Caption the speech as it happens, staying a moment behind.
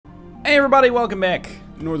Hey everybody, welcome back.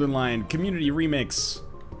 Northernlion Community Remix.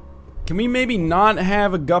 Can we maybe not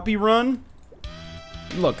have a Guppy run?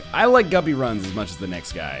 Look, I like Guppy runs as much as the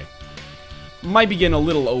next guy. Might be getting a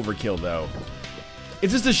little overkill though.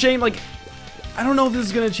 It's just a shame, like, I don't know if this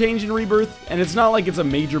is gonna change in Rebirth, and it's not like it's a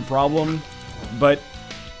major problem, but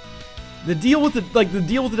the deal with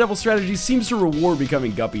the devil strategy seems to reward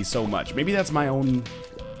becoming Guppy so much. Maybe that's my own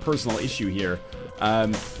personal issue here.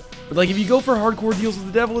 But like, if you go for hardcore deals with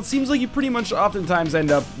the devil, it seems like you pretty much oftentimes end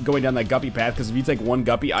up going down that Guppy path, because if you take one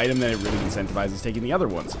Guppy item, then it really incentivizes taking the other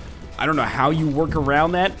ones. I don't know how you work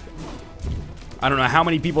around that. I don't know how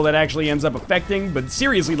many people that actually ends up affecting, but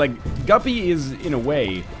seriously, like, Guppy is, in a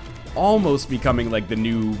way, almost becoming like the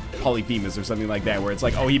new Polyphemus or something like that, where it's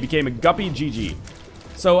like, oh, he became a Guppy, GG.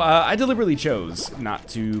 So, I deliberately chose not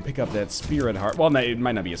to pick up that Spirit Heart. Well, no, it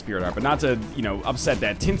might not be a Spirit Heart, but not to, you know, upset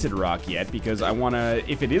that Tinted Rock yet, because I want to,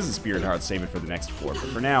 if it is a Spirit Heart, save it for the next floor. But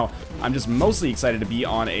for now, I'm just mostly excited to be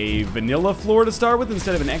on a vanilla floor to start with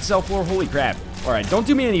instead of an XL floor. Holy crap. Alright, don't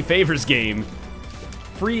do me any favors, game.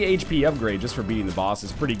 Free HP upgrade just for beating the boss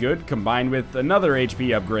is pretty good, combined with another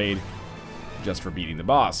HP upgrade just for beating the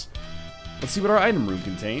boss. Let's see what our item room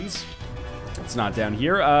contains. It's not down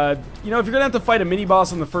here. You know, if you're gonna have to fight a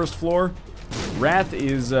mini-boss on the first floor, Wrath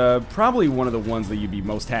is probably one of the ones that you'd be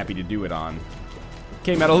most happy to do it on.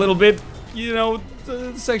 Came out a little bit, you know,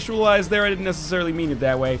 sexualized there. I didn't necessarily mean it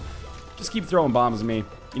that way. Just keep throwing bombs at me.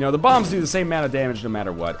 You know, the bombs do the same amount of damage no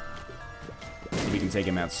matter what. We can take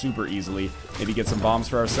him out super easily. Maybe get some bombs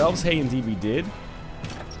for ourselves. Hey, indeed we did.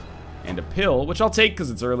 And a pill, which I'll take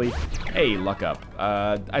because it's early. Hey, luck up.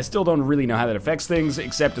 I still don't really know how that affects things,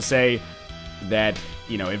 except to say that,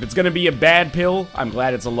 you know, if it's gonna be a bad pill, I'm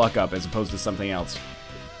glad it's a luck up as opposed to something else.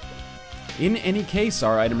 In any case,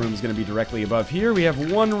 our item room is gonna be directly above here. We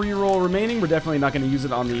have one reroll remaining. We're definitely not gonna use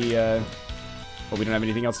it on the, well, we don't have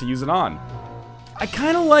anything else to use it on. I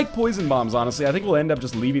kind of like poison bombs, honestly. I think we'll end up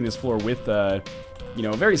just leaving this floor with, you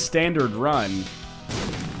know, a very standard run.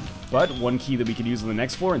 But one key that we could use on the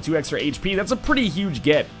next floor and 2 extra HP. That's a pretty huge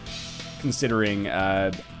get, considering,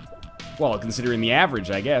 well, considering the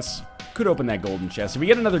average, I guess. Could open that golden chest. If we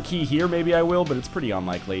get another key here, maybe I will, but it's pretty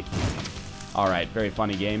unlikely. Alright, very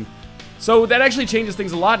funny game. So that actually changes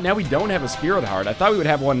things a lot. Now we don't have a Spirit Heart. I thought we would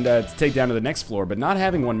have one to take down to the next floor, but not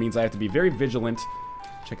having one means I have to be very vigilant.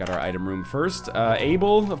 Check out our item room first.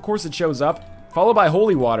 Abel, of course it shows up, followed by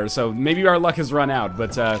Holy Water, so maybe our luck has run out,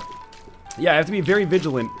 but yeah, I have to be very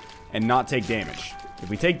vigilant and not take damage. If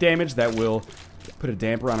we take damage, that will put a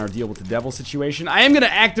damper on our deal with the devil situation. I am going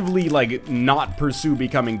to actively, like, not pursue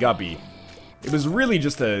becoming Guppy. It was really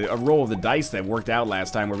just a roll of the dice that worked out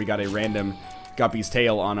last time, where we got a random Guppy's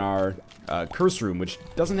tail on our curse room, which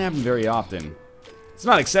doesn't happen very often. It's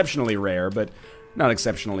not exceptionally rare, but not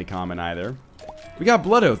exceptionally common either. We got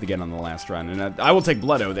Blood Oath again on the last run, and I will take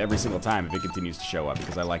Blood Oath every single time if it continues to show up,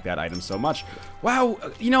 because I like that item so much. Wow,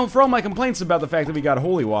 you know, for all my complaints about the fact that we got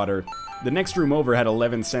Holy Water, the next room over had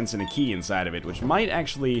 11 cents and a key inside of it, which might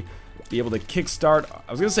actually be able to kickstart,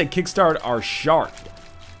 I was going to say kickstart our shark.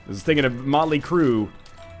 I was thinking of Motley Crue,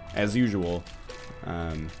 as usual.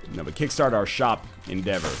 No, but kickstart our shop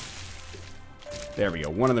endeavor. There we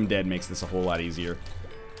go, one of them dead makes this a whole lot easier.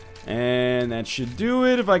 And that should do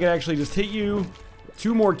it. If I could actually just hit you.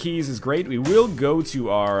 2 more keys is great. We will go to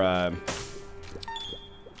our,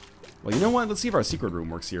 well, you know what? Let's see if our secret room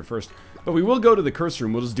works here first. But we will go to the curse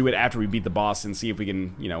room. We'll just do it after we beat the boss and see if we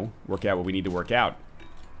can, you know, work out what we need to work out.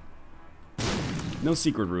 No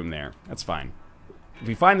secret room there. That's fine. If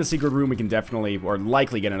we find the secret room, we can definitely, or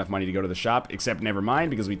likely, get enough money to go to the shop. Except never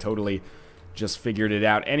mind, because we totally just figured it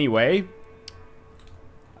out anyway.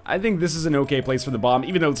 I think this is an okay place for the bomb,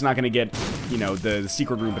 even though it's not going to get, you know, the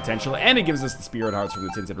secret room potential, and it gives us the Spirit Hearts from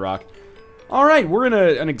the Tinted Rock. Alright, we're in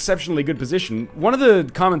an exceptionally good position. One of the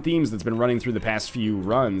common themes that's been running through the past few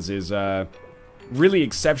runs is really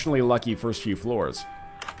exceptionally lucky first few floors.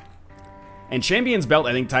 And Champion's Belt,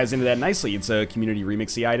 I think, ties into that nicely. It's a community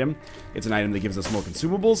remixy item. It's an item that gives us more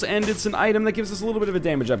consumables, and it's an item that gives us a little bit of a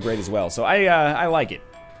damage upgrade as well. So I like it.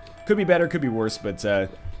 Could be better, could be worse, but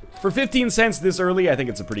for 15 cents this early, I think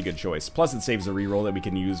it's a pretty good choice. Plus, it saves a reroll that we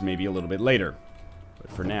can use maybe a little bit later.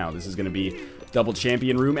 But for now, this is going to be double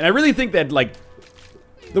champion room. And I really think that, like,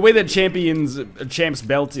 the way that Champ's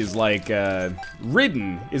Belt is, like,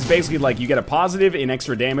 ridden is basically, like, you get a positive in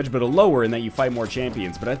extra damage, but a lower in that you fight more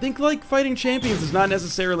champions. But I think, like, fighting champions is not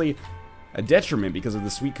necessarily a detriment because of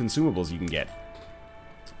the sweet consumables you can get.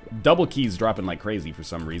 Double keys dropping like crazy for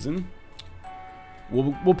some reason.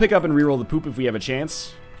 We'll pick up and reroll the poop if we have a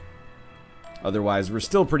chance. Otherwise, we're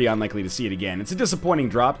still pretty unlikely to see it again. It's a disappointing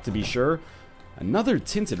drop, to be sure. Another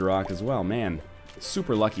Tinted Rock as well, man.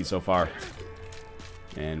 Super lucky so far.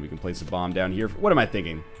 And we can place a bomb down here. What am I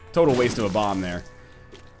thinking? Total waste of a bomb there.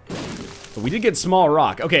 But we did get small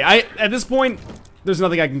rock. Okay, at this point, there's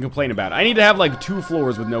nothing I can complain about. I need to have like 2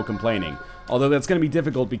 floors with no complaining. Although that's going to be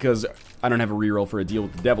difficult because I don't have a reroll for a deal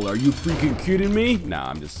with the devil. Are you freaking kidding me?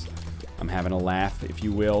 Nah, I'm having a laugh, if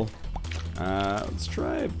you will. Let's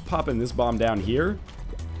try popping this bomb down here.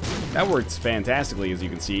 That works fantastically, as you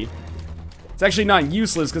can see. It's actually not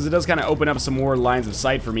useless because it does kind of open up some more lines of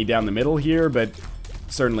sight for me down the middle here, but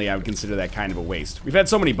certainly I would consider that kind of a waste. We've had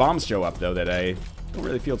so many bombs show up, though, that I don't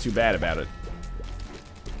really feel too bad about it.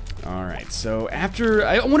 Alright, so after...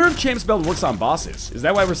 I wonder if Champ's Belt works on bosses. Is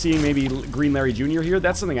that why we're seeing maybe Green Larry Jr. here?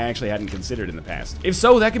 That's something I actually hadn't considered in the past. If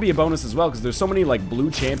so, that could be a bonus as well, because there's so many, like,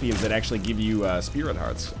 blue champions that actually give you Spirit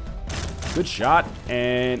Hearts. Good shot.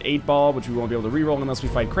 And 8-ball, which we won't be able to reroll unless we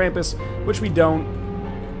fight Krampus, which we don't.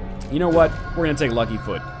 You know what? We're going to take Lucky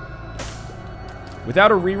Foot.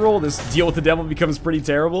 Without a reroll, this deal with the devil becomes pretty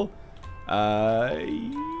terrible.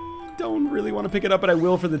 I don't really want to pick it up, but I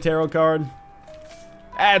will for the tarot card.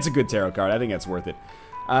 It's a good tarot card. I think that's worth it.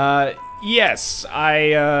 Yes,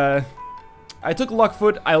 I took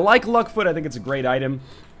Luckfoot. I like Luckfoot. I think it's a great item.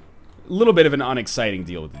 A little bit of an unexciting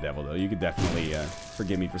deal with the devil, though. You could definitely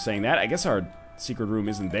forgive me for saying that. I guess our secret room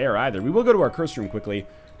isn't there either. We will go to our curse room quickly.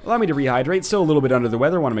 Allow me to rehydrate. Still a little bit under the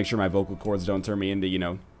weather. Want to make sure my vocal cords don't turn me into, you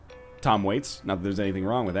know, Tom Waits. Not that there's anything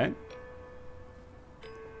wrong with that.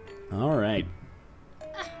 Alright.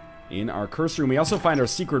 In our curse room, we also find our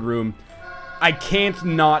secret room. I can't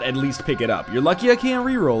not at least pick it up. You're lucky I can't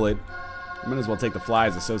re-roll it. I might as well take the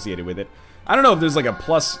flies associated with it. I don't know if there's like a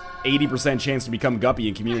plus 80% chance to become Guppy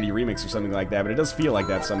in Community Remix or something like that, but it does feel like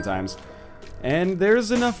that sometimes. And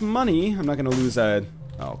there's enough money. I'm not going to lose a...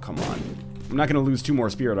 Oh, come on. I'm not going to lose 2 more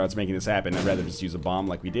Spirit Hearts making this happen. I'd rather just use a bomb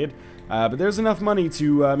like we did. But there's enough money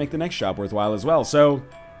to make the next shop worthwhile as well. So,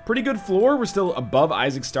 pretty good floor. We're still above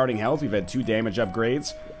Isaac's starting health. We've had 2 damage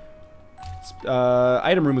upgrades.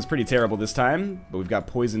 Item room was pretty terrible this time, but we've got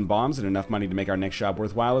poison bombs and enough money to make our next shop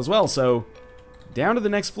worthwhile as well. So, down to the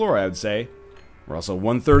next floor, I would say. We're also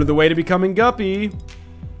 1/3 of the way to becoming Guppy.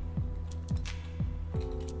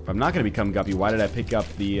 If I'm not going to become Guppy, why did I pick up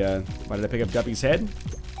the, why did I pick up Guppy's head?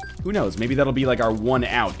 Who knows? Maybe that'll be like our one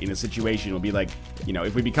out in a situation. It'll be like, you know,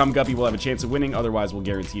 if we become Guppy, we'll have a chance of winning. Otherwise, we'll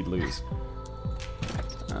guaranteed lose.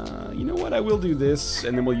 You know what? I will do this,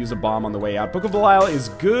 and then we'll use a bomb on the way out. Book of Belial is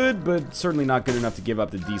good, but certainly not good enough to give up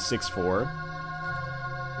the D6 for.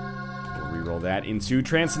 We'll reroll that into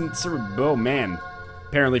Transcendence. Oh, man.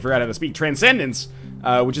 Apparently forgot how to speak. Transcendence,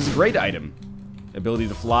 which is a great item. Ability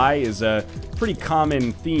to fly is a pretty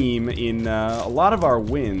common theme in a lot of our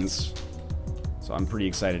wins. So I'm pretty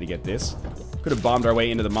excited to get this. Could have bombed our way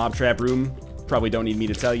into the mob trap room. Probably don't need me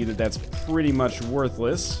to tell you that that's pretty much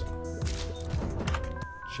worthless.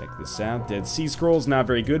 Check this out. Dead Sea Scrolls, not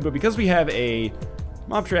very good, but because we have a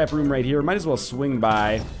mob trap room right here, might as well swing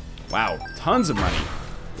by. Wow, tons of money.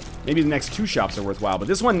 Maybe the next 2 shops are worthwhile, but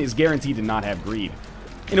this one is guaranteed to not have greed.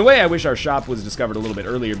 In a way, I wish our shop was discovered a little bit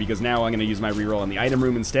earlier, because now I'm going to use my reroll on the item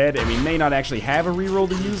room instead, and we may not actually have a reroll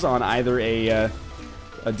to use on either a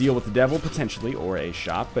deal with the devil, potentially, or a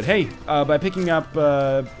shop. But hey, by picking up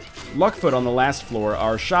Luckfoot on the last floor,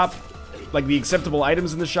 our shop, like the acceptable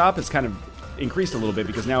items in the shop, has kind of increased a little bit,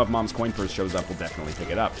 because now if Mom's Coin Purse shows up, we'll definitely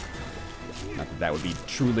pick it up. Not that that would be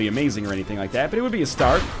truly amazing or anything like that, but it would be a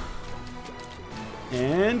start.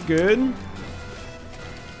 And good.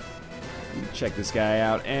 Check this guy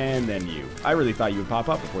out, and then you. I really thought you would pop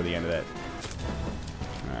up before the end of that.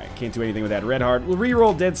 Alright, can't do anything with that red heart. We'll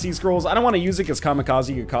reroll Dead Sea Scrolls. I don't want to use it because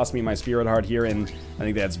Kamikaze could cost me my Spirit Heart here, and I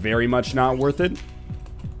think that's very much not worth it.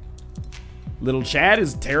 Little Chad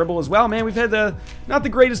is terrible as well. Man, we've had not the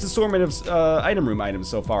greatest assortment of item room items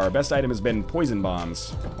so far. Our best item has been Poison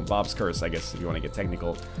Bombs. Well, Bob's Curse, I guess, if you want to get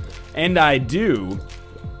technical. And I do...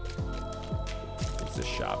 What's this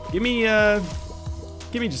shop? Give me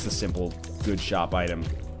just a simple, good shop item.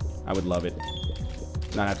 I would love it.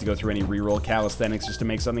 Not have to go through any reroll calisthenics just to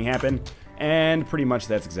make something happen. And pretty much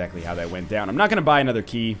that's exactly how that went down. I'm not going to buy another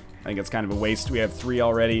key. I think it's kind of a waste. We have 3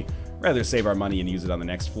 already. Rather save our money and use it on the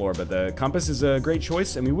next floor, but the compass is a great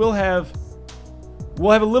choice, and we'll have a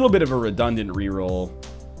little bit of a redundant reroll,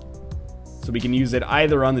 so we can use it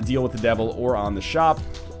either on the deal with the devil or on the shop.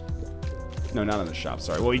 No, not on the shop,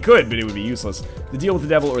 sorry. Well, we could, but it would be useless. The deal with the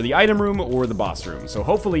devil or the item room or the boss room. So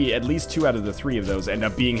hopefully at least 2 out of the 3 of those end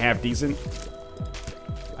up being half decent.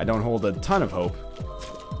 I don't hold a ton of hope.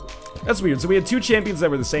 That's weird. So we had 2 champions that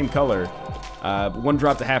were the same color. One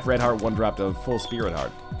dropped a half red heart, one dropped a full spirit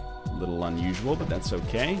heart. A little unusual, but that's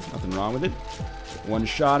okay. Nothing wrong with it.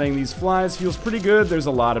 One-shotting these flies feels pretty good. There's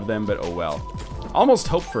a lot of them, but oh well. Almost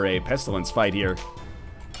hope for a Pestilence fight here.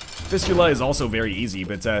 Fistula is also very easy,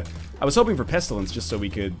 but I was hoping for Pestilence just so we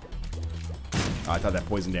could... Oh, I thought that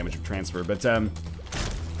poison damage would transfer, but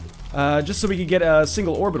just so we could get a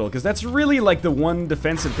single orbital, because that's really like the one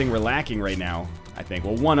defensive thing we're lacking right now, I think.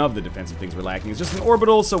 Well, one of the defensive things we're lacking is just an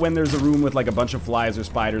orbital, so when there's a room with like a bunch of flies or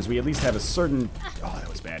spiders, we at least have a certain... Oh, that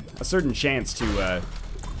was bad. A certain chance to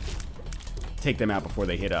take them out before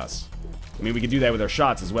they hit us. I mean, we could do that with our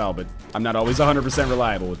shots as well, but I'm not always 100%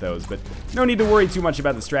 reliable with those. But no need to worry too much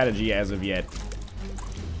about the strategy as of yet.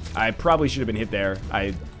 I probably should have been hit there.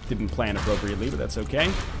 I didn't plan appropriately, but that's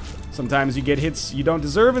okay. Sometimes you get hits you don't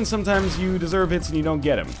deserve, and sometimes you deserve hits and you don't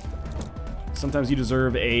get them. Sometimes you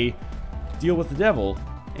deserve a deal with the devil,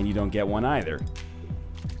 and you don't get one either.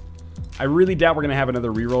 I really doubt we're going to have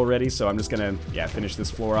another reroll ready, so I'm just going to, yeah, finish this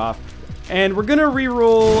floor off. And we're going to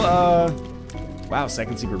reroll, wow,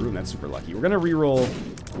 second secret room, that's super lucky. We're going to reroll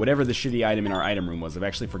whatever the shitty item in our item room was. I've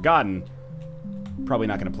actually forgotten. Probably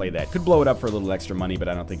not going to play that. Could blow it up for a little extra money, but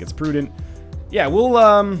I don't think it's prudent. Yeah, we'll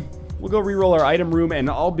go reroll our item room, and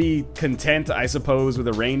I'll be content, I suppose, with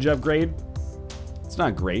a range upgrade. It's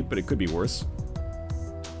not great, but it could be worse.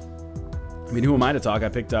 I mean, who am I to talk? I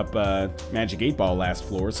picked up Magic 8 Ball last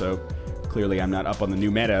floor, so clearly I'm not up on the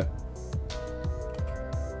new meta.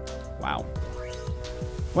 Wow.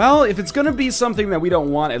 Well, if it's going to be something that we don't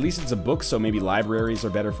want, at least it's a book, so maybe libraries are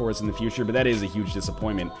better for us in the future, but that is a huge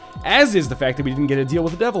disappointment. As is the fact that we didn't get a deal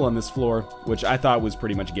with the devil on this floor, which I thought was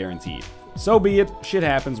pretty much guaranteed. So be it, shit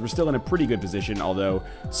happens, we're still in a pretty good position, although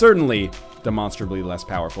certainly demonstrably less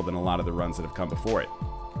powerful than a lot of the runs that have come before it.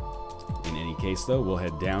 In any case, though, we'll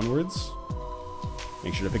head downwards.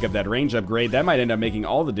 Make sure to pick up that range upgrade. That might end up making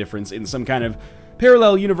all the difference in some kind of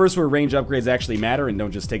parallel universe where range upgrades actually matter and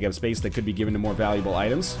don't just take up space that could be given to more valuable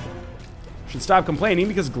items. Should stop complaining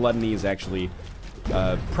because Gluttony is actually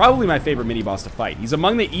probably my favorite mini-boss to fight. He's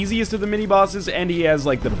among the easiest of the mini-bosses, and he has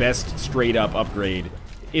like the best straight-up upgrade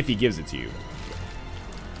if he gives it to you.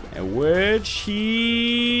 Which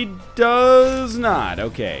he does not.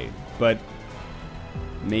 Okay, but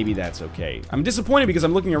maybe that's okay. I'm disappointed because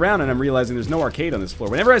I'm looking around and I'm realizing there's no arcade on this floor.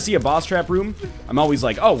 Whenever I see a boss trap room, I'm always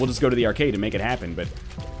like, oh, we'll just go to the arcade and make it happen, but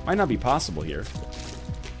might not be possible here.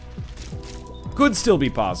 Could still be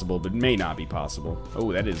possible, but may not be possible.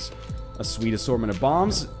 Oh, that is a sweet assortment of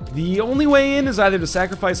bombs. The only way in is either to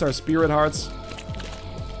sacrifice our spirit hearts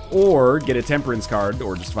or get a temperance card,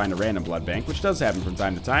 or just find a random blood bank, which does happen from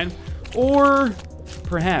time to time, or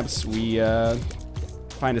perhaps we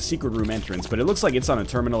find a secret room entrance, but it looks like it's on a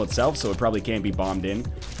terminal itself, so it probably can't be bombed in.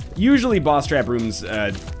 Usually boss trap rooms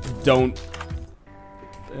don't...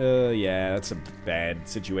 yeah, that's a bad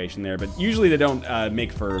situation there, but usually they don't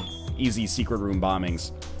make for easy secret room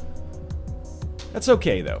bombings. That's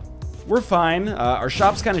okay, though. We're fine. Our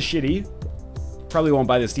shop's kind of shitty. Probably won't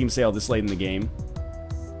buy the Steam sale this late in the game,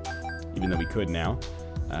 even though we could now.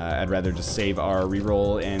 I'd rather just save our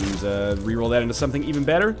reroll and reroll that into something even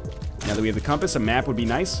better. Now that we have the compass, a map would be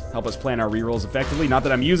nice. Help us plan our rerolls effectively. Not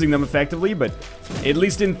that I'm using them effectively, but at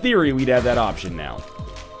least in theory, we'd have that option now.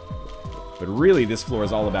 But really, this floor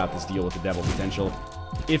is all about this deal with the devil potential.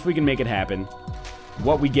 If we can make it happen,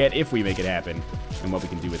 what we get if we make it happen, and what we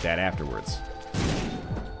can do with that afterwards.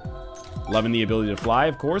 Loving the ability to fly,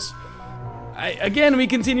 of course. Again, we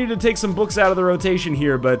continue to take some books out of the rotation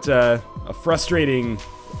here, but a frustrating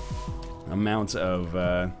amount of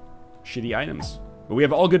shitty items. But we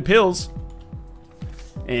have all good pills.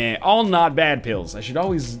 And all not bad pills. I should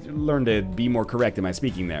always learn to be more correct in my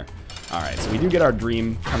speaking there. Alright, so we do get our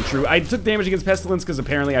dream come true. I took damage against Pestilence because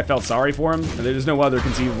apparently I felt sorry for him. And there's no other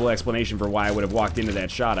conceivable explanation for why I would have walked into that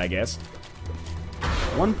shot, I guess.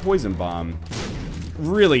 One poison bomb.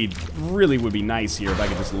 Really would be nice here if I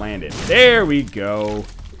could just land it. There we go.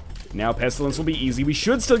 Now Pestilence will be easy. We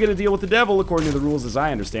should still get a deal with the devil, according to the rules as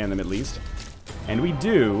I understand them, at least. And we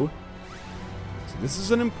do. So this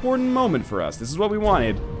is an important moment for us. This is what we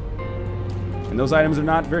wanted. And those items are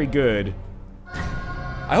not very good.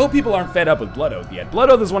 I hope people aren't fed up with Blood Oath yet. Blood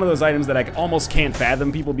Oath is one of those items that I almost can't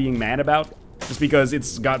fathom people being mad about. Just because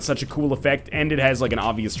it's got such a cool effect, and it has like an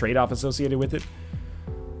obvious trade-off associated with it.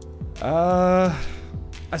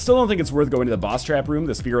 I still don't think it's worth going to the boss trap room.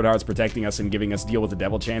 The spirit hearts protecting us and giving us deal with the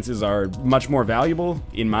devil chances are much more valuable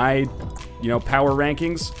in my, power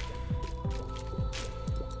rankings.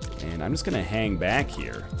 And I'm just gonna hang back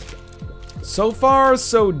here. So far,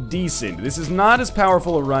 so decent. This is not as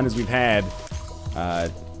powerful a run as we've had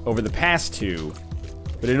over the past two,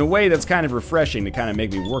 but in a way that's kind of refreshing to kind of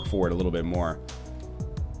make me work for it a little bit more.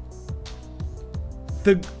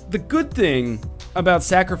 The good thing about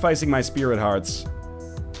sacrificing my spirit hearts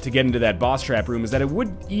to get into that boss trap room is that it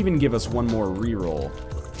would even give us one more reroll,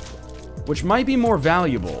 which might be more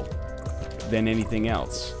valuable than anything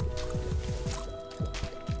else.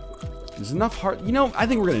 There's enough heart. You know, I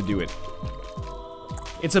think we're gonna do it.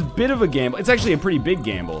 It's a bit of a gamble. It's actually a pretty big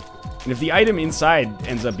gamble. And if the item inside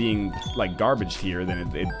ends up being, like, garbage here,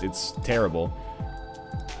 then it's terrible.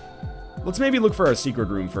 Let's maybe look for our secret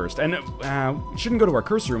room first. And shouldn't go to our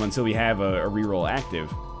curse room until we have a reroll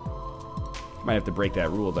active. Might have to break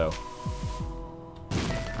that rule, though.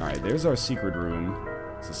 Alright, there's our secret room.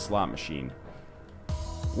 It's a slot machine.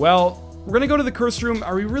 Well, we're gonna go to the curse room.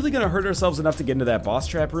 Are we really gonna hurt ourselves enough to get into that boss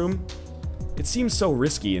trap room? It seems so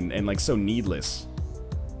risky and like, so needless.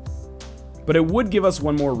 But it would give us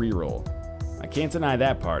one more reroll. I can't deny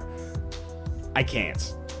that part. I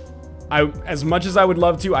can't. As much as I would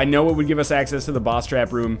love to, I know it would give us access to the boss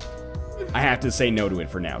trap room. I have to say no to it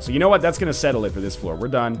for now. So you know what? That's gonna settle it for this floor. We're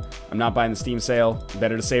done. I'm not buying the Steam sale.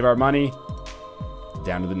 Better to save our money.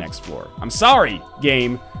 Down to the next floor. I'm sorry,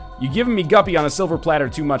 game. You've given me Guppy on a silver platter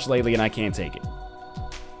too much lately, and I can't take it.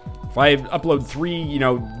 If I upload 3, you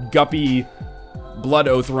know, Guppy Blood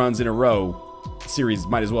Oath runs in a row, the series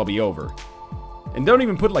might as well be over. And don't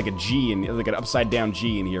even put like a G in, like an upside down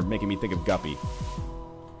G in here, making me think of Guppy.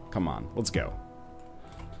 Come on, let's go.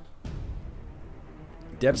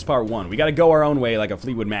 Depths Part 1. We gotta go our own way like a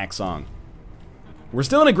Fleetwood Mac song. We're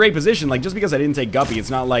still in a great position. Like, just because I didn't take Guppy, it's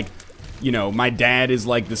not like, you know, my dad is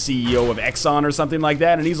like the CEO of Exxon or something like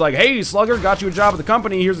that, and he's like, hey, Slugger, got you a job at the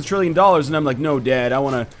company, here's $1 trillion, and I'm like, no, Dad, I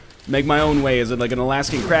want to make my own way as like an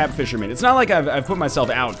Alaskan crab fisherman. It's not like I've put myself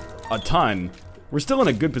out a ton. We're still in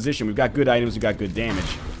a good position. We've got good items, we've got good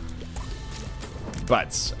damage.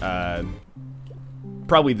 But,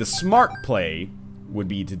 probably the smart play would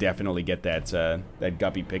be to definitely get that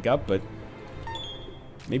Guppy pickup, but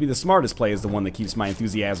maybe the smartest play is the one that keeps my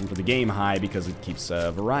enthusiasm for the game high because it keeps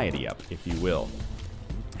variety up, if you will.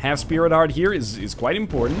 Half Spirit Heart here is quite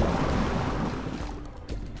important.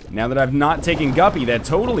 Now that I've not taken Guppy, that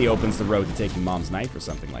totally opens the road to taking Mom's Knife or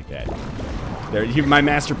something like that. My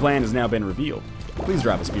master plan has now been revealed. Please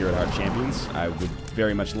drop a Spirit Heart, champions. I would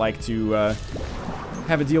very much like to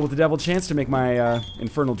have a deal with the devil chance to make my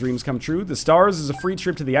infernal dreams come true. The Stars is a free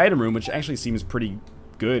trip to the item room, which actually seems pretty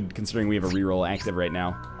good considering we have a reroll active right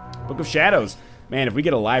now. Book of Shadows. Man, if we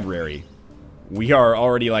get a library, we are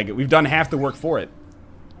already like, we've done half the work for it.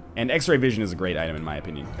 And X-Ray Vision is a great item in my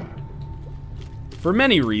opinion. For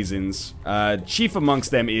many reasons, chief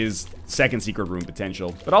amongst them is second secret room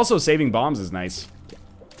potential, but also saving bombs is nice.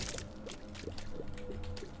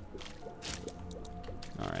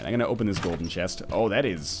 Alright, I'm gonna open this golden chest. Oh, that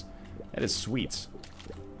is sweet.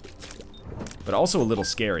 But also a little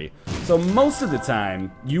scary. So most of the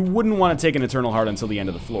time, you wouldn't want to take an Eternal Heart until the end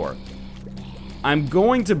of the floor. I'm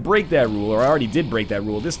going to break that rule, or I already did break that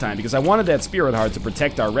rule this time, because I wanted that Spirit Heart to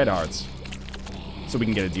protect our red hearts. So we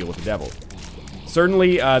can get a deal with the devil.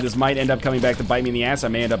 Certainly, this might end up coming back to bite me in the ass. I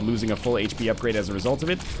may end up losing a full HP upgrade as a result of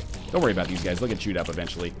it. Don't worry about these guys, they'll get chewed up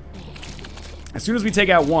eventually. As soon as we take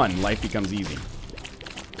out one, life becomes easy.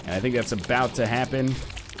 And I think that's about to happen.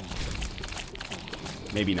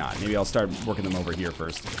 Maybe not. Maybe I'll start working them over here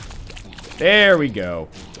first. There we go.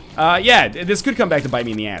 Yeah, this could come back to bite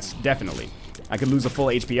me in the ass. Definitely. I could lose a full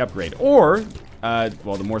HP upgrade. Or,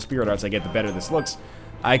 well, the more Spirit Hearts I get, the better this looks.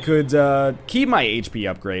 I could keep my HP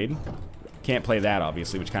upgrade. Can't play that,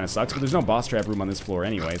 obviously, which kind of sucks. But there's no boss trap room on this floor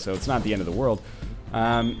anyway, so it's not the end of the world.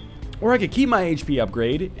 Or I could keep my HP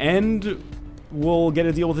upgrade, and we'll get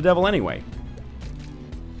a deal with the devil anyway.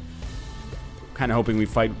 Kind of hoping we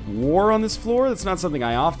fight war on this floor. That's not something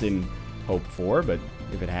I often hope for, but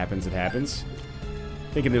if it happens, it happens.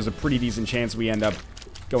 Thinking there's a pretty decent chance we end up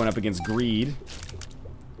going up against Greed.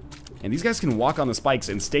 And these guys can walk on the spikes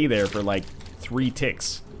and stay there for like 3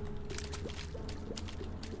 ticks.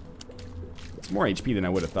 It's more HP than I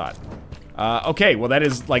would have thought. Okay, well that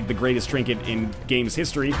is like the greatest trinket in game's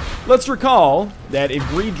history. Let's recall that if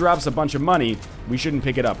Greed drops a bunch of money, we shouldn't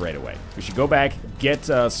pick it up right away. We should go back, get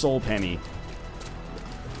Soul Penny.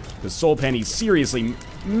 The Soul Penny seriously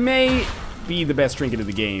may be the best trinket of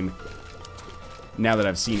the game. Now that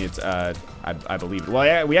I've seen it, I believe it.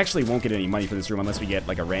 Well, we actually won't get any money for this room unless we get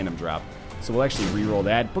like a random drop. So we'll actually re-roll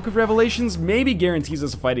that. Book of Revelations maybe guarantees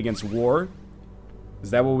us a fight against war.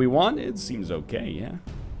 Is that what we want? It seems okay, yeah.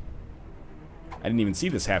 I didn't even see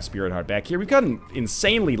this half Spirit Heart back here. We've gotten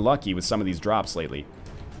insanely lucky with some of these drops lately.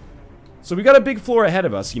 So we got a big floor ahead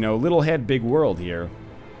of us, you know, little head, big world here.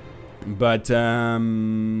 But,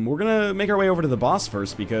 we're gonna make our way over to the boss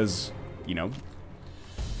first because, you know,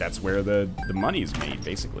 that's where the money is made,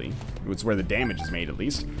 basically. It's where the damage is made, at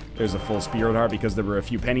least. There's a full Spirit Heart because there were a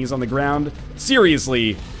few pennies on the ground.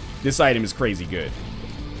 Seriously, this item is crazy good.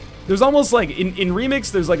 There's almost like, in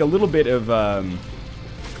Remix, there's like a little bit of, I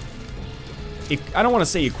don't want to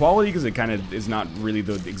say equality because it kind of is not really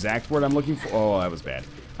the exact word I'm looking for. Oh, that was bad.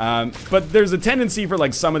 But there's a tendency for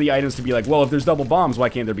like some of the items to be like, well, if there's double bombs, why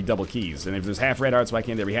can't there be double keys? And if there's half red hearts, why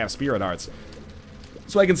can't there be half Spirit Hearts?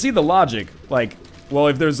 So I can see the logic, like, well,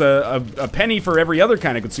 if there's a penny for every other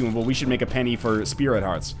kind of consumable, we should make a penny for Spirit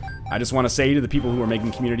Hearts. I just want to say to the people who are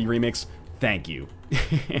making Community Remix, thank you.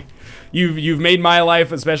 You've made my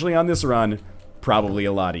life, especially on this run, probably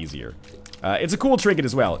a lot easier. It's a cool trinket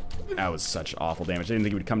as well. That was such awful damage. I didn't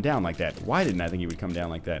think it would come down like that. Why didn't I think it would come down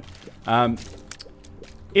like that?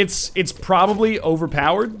 It's probably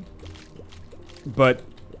overpowered, but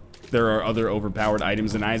there are other overpowered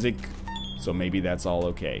items in Isaac, so maybe that's all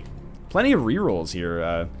okay. Plenty of rerolls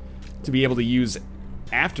here to be able to use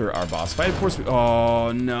after our boss fight. Of course,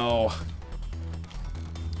 oh no.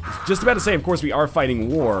 Just about to say, of course, we are fighting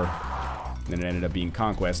war. And then it ended up being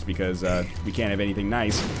Conquest because we can't have anything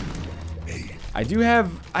nice. I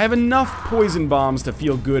have enough poison bombs to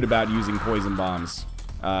feel good about using poison bombs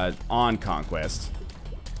on Conquest.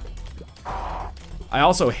 I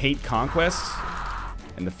also hate Conquest,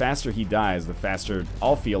 and the faster he dies, the faster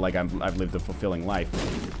I'll feel like I've lived a fulfilling life.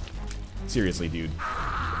 Seriously, dude.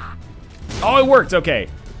 Oh, it worked. Okay,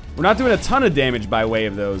 we're not doing a ton of damage by way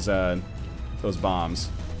of those bombs,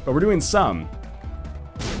 but we're doing some.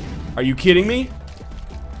 Are you kidding me?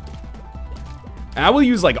 And I will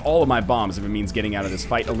use like all of my bombs if it means getting out of this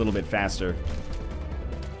fight a little bit faster.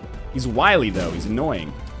 He's wily though, he's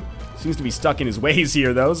annoying. Seems to be stuck in his ways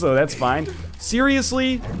here though, so that's fine.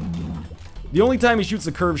 Seriously? The only time he shoots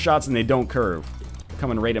the curved shots and they don't curve.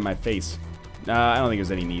 Coming right at my face. I don't think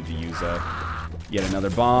there's any need to use yet another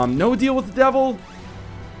bomb. No deal with the devil?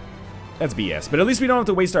 That's BS, but at least we don't have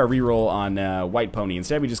to waste our reroll on White Pony.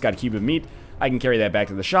 Instead, we just got a cube of meat. I can carry that back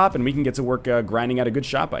to the shop, and we can get to work grinding out a good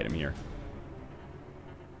shop item here.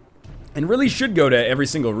 And really should go to every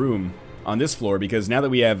single room on this floor, because now that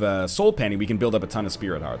we have Soul Penny, we can build up a ton of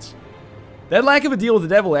Spirit Hearts. That lack of a deal with the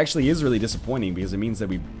devil actually is really disappointing, because it means that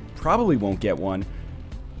we probably won't get one,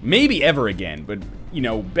 maybe ever again, but, you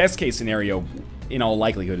know, best case scenario, in all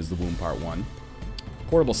likelihood, is the Womb Part 1.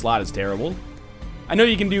 Portable slot is terrible. I know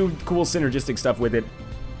you can do cool synergistic stuff with it.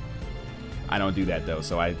 I don't do that, though,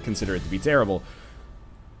 so I consider it to be terrible.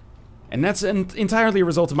 And that's entirely a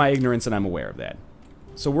result of my ignorance, and I'm aware of that.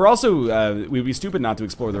 So we're also, we'd be stupid not to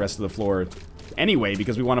explore the rest of the floor anyway,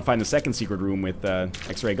 because we want to find the second secret room with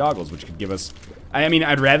X-ray goggles, which could give us... I mean,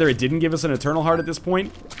 I'd rather it didn't give us an Eternal Heart at this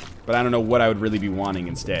point, but I don't know what I would really be wanting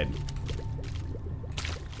instead.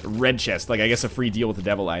 A red chest, like I guess a free deal with the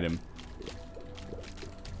devil item.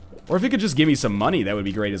 Or if it could just give me some money, that would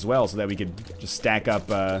be great as well, so that we could just stack up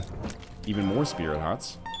even more Spirit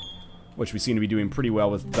Hearts, which we seem to be doing pretty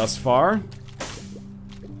well with thus far.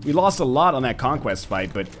 We lost a lot on that Conquest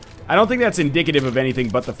fight, but I don't think that's indicative of anything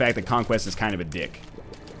but the fact that Conquest is kind of a dick.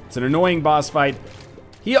 It's an annoying boss fight.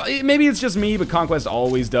 Maybe it's just me, but Conquest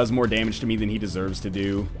always does more damage to me than he deserves to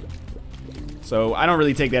do. So I don't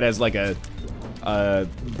really take that as like a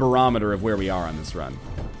barometer of where we are on this run.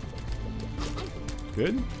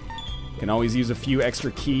 Good. Can always use a few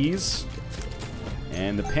extra keys.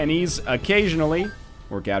 And the pennies occasionally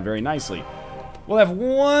work out very nicely. We'll have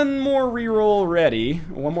one more reroll ready,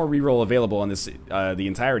 one more reroll available on this, the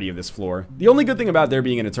entirety of this floor. The only good thing about there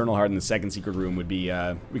being an Eternal Heart in the second secret room would be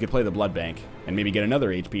we could play the Blood Bank and maybe get another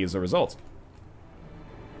HP as a result.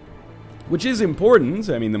 Which is important.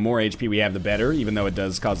 I mean, the more HP we have, the better, even though it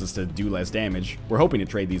does cause us to do less damage. We're hoping to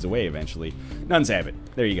trade these away eventually. Nuns have it.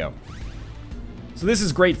 There you go. So this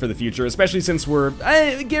is great for the future, especially since we're...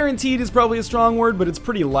 guaranteed is probably a strong word, but it's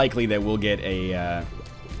pretty likely that we'll get a...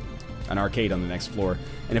 an arcade on the next floor.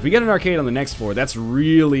 And if we get an arcade on the next floor, that's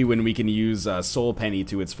really when we can use Soul Penny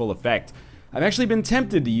to its full effect. I've actually been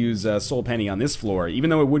tempted to use Soul Penny on this floor,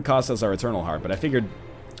 even though it would cost us our Eternal Heart, but I figured...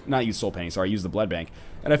 Not use Soul Penny, sorry, use the Blood Bank.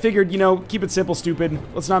 And I figured, you know, keep it simple, stupid.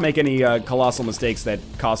 Let's not make any colossal mistakes that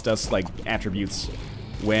cost us, like, attributes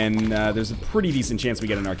when there's a pretty decent chance we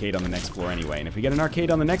get an arcade on the next floor anyway. And if we get an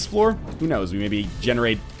arcade on the next floor, who knows, we maybe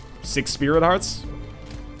generate 6 Spirit Hearts?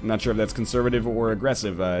 I'm not sure if that's conservative or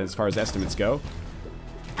aggressive as far as estimates go.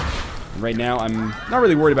 And right now, I'm not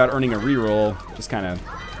really worried about earning a reroll, just kind of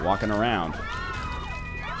walking around.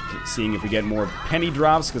 Seeing if we get more penny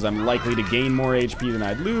drops, because I'm likely to gain more HP than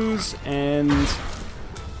I'd lose, and...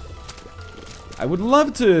 I would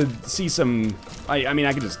love to see some... I mean,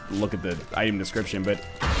 I could just look at the item description, but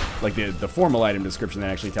like the formal item description that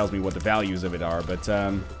actually tells me what the values of it are. But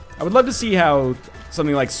I would love to see how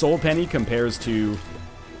something like Soul Penny compares to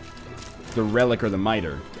the Relic or the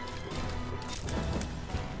Miter.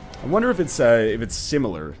 I wonder if it's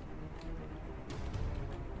similar.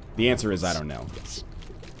 The answer is I don't know.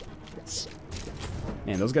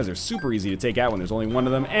 Man, those guys are super easy to take out when there's only one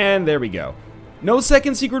of them. And there we go. No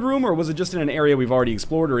second secret room, or was it just in an area we've already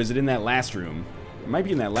explored, or is it in that last room? It might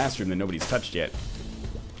be in that last room that nobody's touched yet.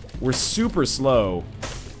 We're super slow.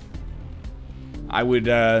 I would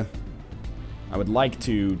like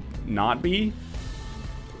to not be.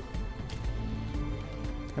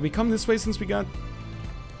 Have we come this way since we got...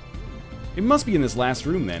 It must be in this last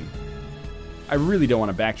room then. I really don't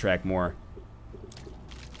want to backtrack more.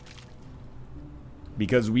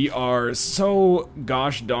 Because we are so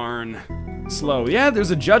gosh darn slow. Yeah,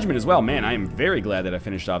 there's a judgment as well. Man, I am very glad that I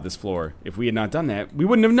finished off this floor. If we had not done that, we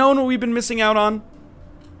wouldn't have known what we've been missing out on.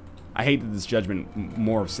 I hate that this judgment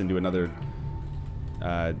morphs into another...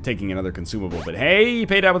 taking another consumable. But hey, he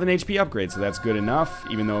paid out with an HP upgrade, so that's good enough.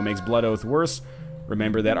 Even though it makes Blood Oath worse.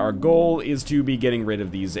 Remember that our goal is to be getting rid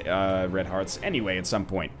of these red hearts anyway at some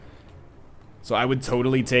point. So I would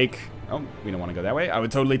totally take... Oh, we don't want to go that way. I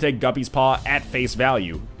would totally take Guppy's Paw at face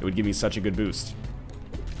value. It would give me such a good boost.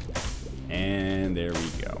 And there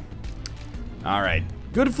we go. Alright.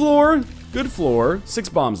 Good floor. Good floor. 6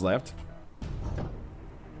 bombs left.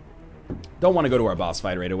 Don't want to go to our boss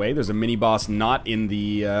fight right away. There's a mini-boss not in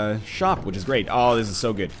the shop, which is great. Oh, this is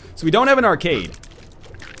so good. So we don't have an arcade.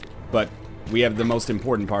 But we have the most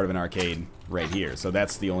important part of an arcade right here. So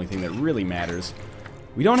that's the only thing that really matters.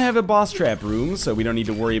 We don't have a boss trap room, so we don't need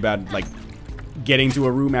to worry about, like, getting to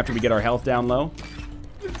a room after we get our health down low.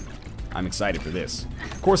 I'm excited for this.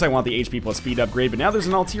 Of course I want the HP plus speed upgrade, but now there's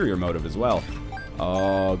an ulterior motive as well.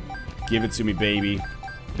 Oh, give it to me, baby.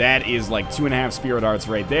 That is like 2.5 Spirit Hearts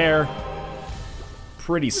right there.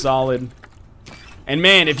 Pretty solid. And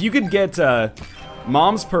man, if you could get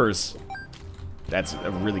Mom's Purse, that's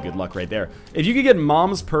a really good luck right there. If you could get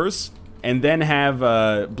Mom's Purse and then have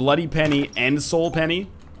Bloody Penny and Soul Penny,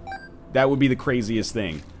 that would be the craziest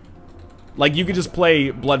thing. Like, you could just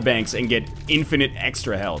play Blood Banks and get infinite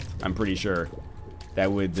extra health, I'm pretty sure.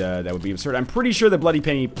 That would be absurd. I'm pretty sure that Bloody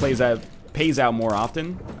Penny pays out more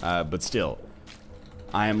often, but still.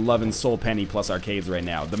 I am loving Soul Penny plus arcades right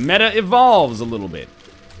now. The meta evolves a little bit.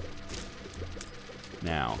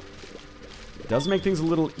 Now, it does make things a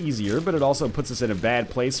little easier, but it also puts us in a bad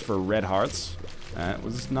place for red hearts. It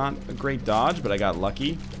was not a great dodge, but I got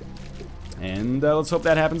lucky. And let's hope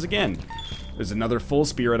that happens again. There's another full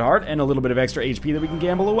Spirit Heart and a little bit of extra HP that we can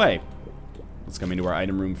gamble away. Let's come into our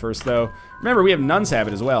item room first, though. Remember, we have Nun's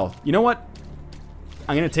Habit as well. You know what?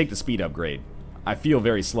 I'm going to take the speed upgrade. I feel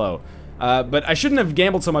very slow. But I shouldn't have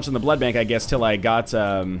gambled so much on the Blood Bank, I guess, till I got,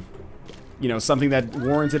 you know, something that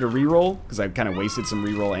warranted a reroll, because I kind of wasted some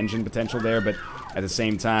reroll engine potential there, but at the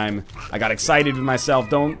same time, I got excited with myself.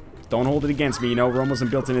 Don't hold it against me, you know, Rome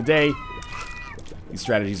wasn't built in a day. These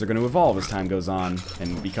strategies are going to evolve as time goes on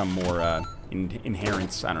and become more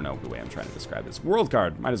inherent. I don't know the way I'm trying to describe this. World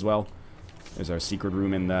card, might as well. There's our secret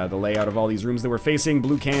room and the layout of all these rooms that we're facing.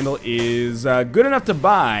 Blue candle is good enough to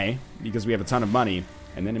buy because we have a ton of money.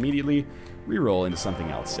 And then immediately reroll into something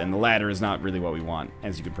else. And the ladder is not really what we want,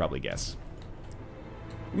 as you could probably guess.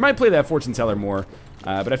 We might play that fortune teller more,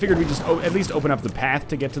 but I figured we'd just at least open up the path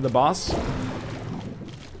to get to the boss.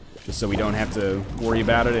 Just so we don't have to worry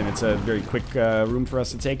about it, and it's a very quick room for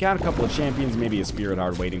us to take out. A couple of champions, maybe a Spirit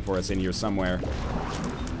Heart waiting for us in here somewhere.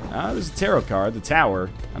 There's a tarot card, the Tower.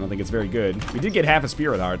 I don't think it's very good. We did get half a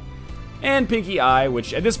Spirit Heart. And Pinky Eye,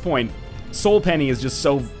 which at this point, Soul Penny is just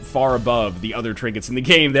so far above the other trinkets in the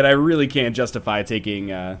game that I really can't justify taking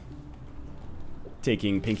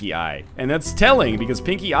Pinky Eye. And that's telling, because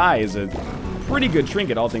Pinky Eye is a pretty good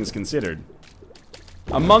trinket, all things considered.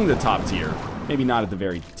 Among the top tier. Maybe not at the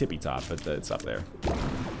very tippy top, but it's up there.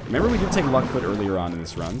 Remember, we did take Luckfoot earlier on in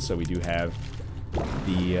this run, so we do have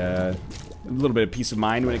the a little bit of peace of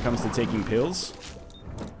mind when it comes to taking pills.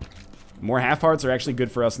 More half hearts are actually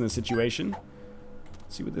good for us in this situation.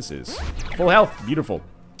 Let's see what this is. Full health, beautiful.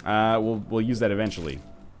 We'll use that eventually.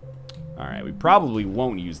 All right, we probably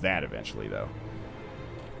won't use that eventually, though.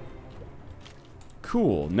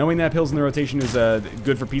 Cool. Knowing that pills in the rotation is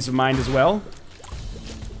good for peace of mind as well.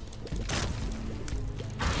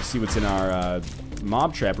 Let's see what's in our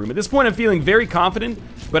mob trap room. At this point, I'm feeling very confident,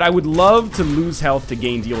 but I would love to lose health to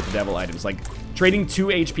gain Deal with the Devil items. Like, trading 2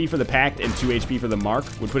 HP for the Pact and 2 HP for the Mark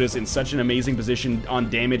would put us in such an amazing position on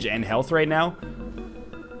damage and health right now.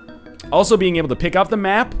 Also, being able to pick up the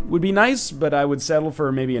map would be nice, but I would settle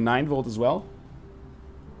for maybe a 9-volt as well.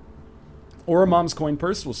 Or a Mom's Coin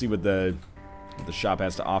Purse. We'll see what the shop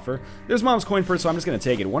has to offer. There's Mom's Coin Purse, so I'm just going to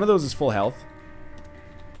take it. One of those is full health.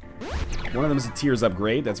 One of them is a Tears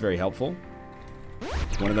Upgrade. That's very helpful.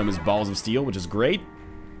 One of them is Balls of Steel, which is great.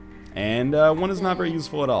 And one is not very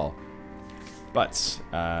useful at all. But,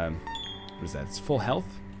 what is that? It's full health?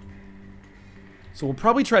 So we'll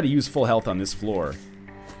probably try to use full health on this floor.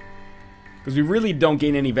 Because we really don't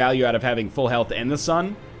gain any value out of having full health and the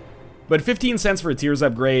sun. But 15 cents for a Tears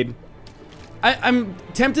Upgrade. I'm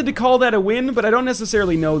tempted to call that a win, but I don't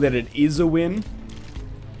necessarily know that it is a win.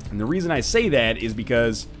 And the reason I say that is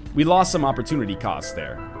because we lost some opportunity costs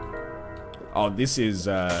there. Oh, this is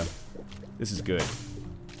good.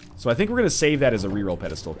 So I think we're going to save that as a reroll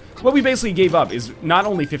pedestal. What we basically gave up is not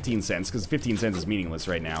only 15 cents, because 15 cents is meaningless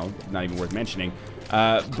right now, not even worth mentioning,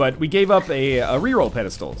 but we gave up a reroll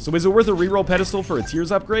pedestal. So is it worth a reroll pedestal for a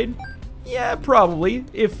Tears Upgrade? Yeah, probably.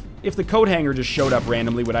 If the coat hanger just showed up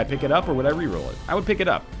randomly, would I pick it up or would I reroll it? I would pick it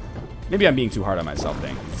up. Maybe I'm being too hard on myself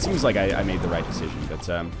then. It seems like I made the right decision,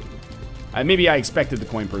 but maybe I expected the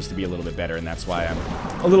coin purse to be a little bit better, and that's why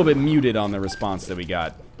I'm a little bit muted on the response that we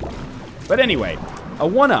got. But anyway, a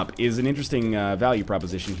 1-up is an interesting value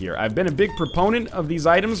proposition here. I've been a big proponent of these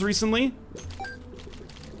items recently.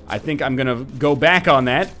 I think I'm going to go back on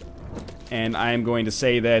that. And I am going to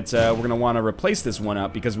say that we're going to want to replace this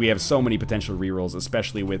 1-up because we have so many potential rerolls,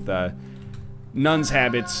 especially with Nun's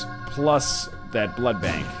Habits plus that Blood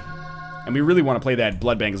Bank. And we really want to play that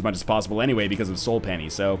Blood Bank as much as possible anyway because of Soul Penny.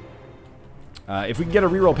 So if we can get a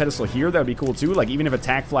reroll pedestal here, that would be cool too. Like even if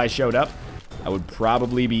Attack Fly showed up, I would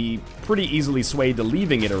probably be pretty easily swayed to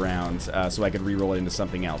leaving it around so I could reroll it into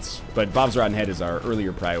something else. But Bob's Rotten Head is our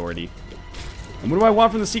earlier priority. And what do I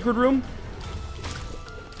want from the secret room?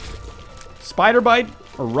 Spider Bite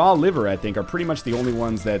or Raw Liver, I think, are pretty much the only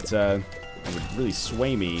ones that would really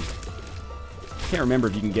sway me. Can't remember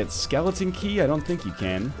if you can get Skeleton Key. I don't think you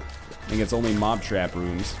can. I think it's only Mob Trap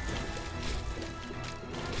rooms.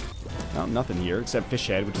 Well, nothing here except Fish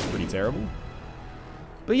Head, which is pretty terrible.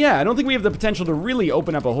 But yeah, I don't think we have the potential to really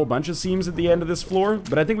open up a whole bunch of seams at the end of this floor,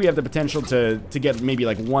 but I think we have the potential to get maybe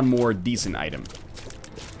like one more decent item.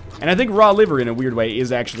 And I think Raw Liver, in a weird way,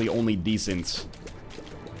 is actually only decent.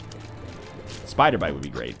 Spider Bite would be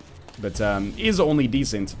great, but is only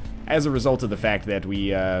decent as a result of the fact that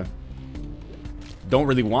we don't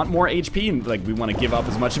really want more HP, and like we want to give up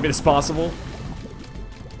as much of it as possible.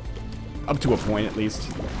 Up to a point, at least.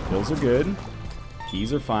 Pills are good.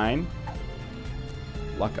 Keys are fine.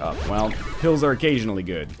 Luck up. Well, pills are occasionally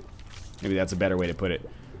good. Maybe that's a better way to put it.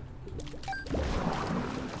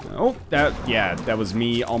 Oh, that was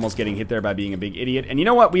me almost getting hit there by being a big idiot. And you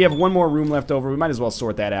know what? We have one more room left over. We might as well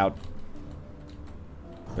sort that out.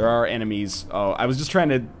 There are enemies. Oh, I was just trying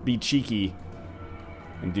to be cheeky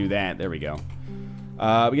and do that. There we go.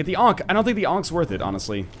 We get the Ankh. I don't think the Ankh's worth it,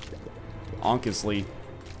 honestly. Ankhiously.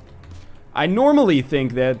 I normally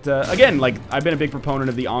think that, again, like, I've been a big proponent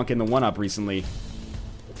of the Ankh and the 1-up recently.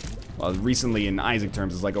 Well, recently in Isaac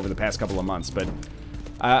terms is like over the past couple of months, but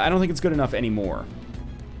I don't think it's good enough anymore.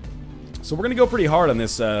 So we're going to go pretty hard on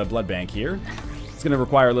this blood bank here. It's going to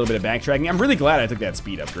require a little bit of backtracking. I'm really glad I took that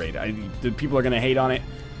speed upgrade. People are going to hate on it.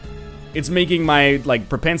 It's making my, like,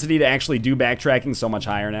 propensity to actually do backtracking so much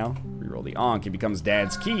higher now. Reroll the Ankh. It becomes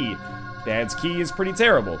Dad's Key. Dad's Key is pretty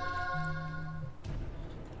terrible.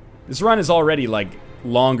 This run is already, like,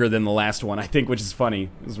 longer than the last one, I think, which is funny.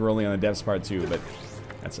 Because we're only on the Depths part 2, but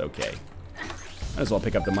that's okay. Might as well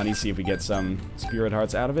pick up the money, see if we get some Spirit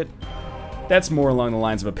Hearts out of it. That's more along the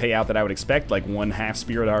lines of a payout that I would expect, like 1/2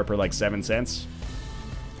 Spirit Heart per, like, 7 cents.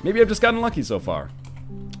 Maybe I've just gotten lucky so far.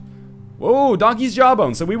 Whoa, Donkey's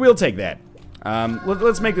Jawbone, so we will take that.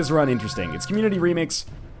 Let's make this run interesting. It's Community Remix.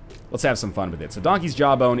 Let's have some fun with it. So Donkey's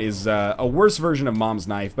Jawbone is a worse version of Mom's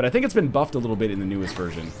Knife, but I think it's been buffed a little bit in the newest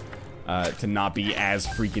version to not be as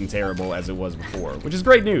freaking terrible as it was before, which is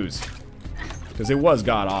great news, because it was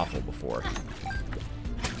god-awful before.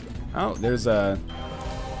 Oh, there's at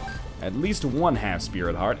least 1/2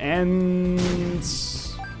 Spirit Heart, and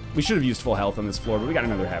we should have used full health on this floor, but we got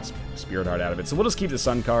another 1/2 Spirit Heart out of it, so we'll just keep the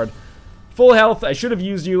Sun card. Full health, I should have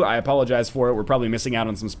used you, I apologize for it. We're probably missing out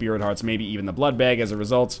on some Spirit Hearts, maybe even the Blood Bag as a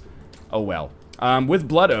result. Oh well. With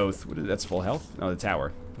Blood Oath, that's full health? No, the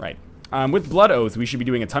tower, right. With Blood Oath, we should be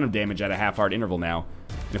doing a ton of damage at a 1/2 heart interval now.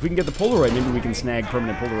 And if we can get the Polaroid, maybe we can snag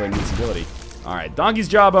permanent Polaroid invincibility. Alright, Donkey's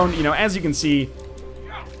Jawbone, you know, as you can see,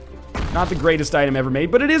 not the greatest item ever made,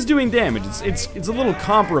 but it is doing damage. It's a little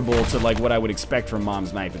comparable to, like, what I would expect from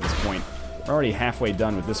Mom's Knife at this point. We're already halfway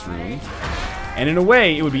done with this room. And in a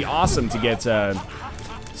way, it would be awesome to get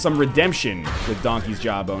some redemption with Donkey's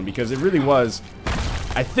Jawbone, because it really was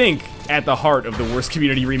I think, at the heart of the worst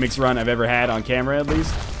community remix run I've ever had on camera, at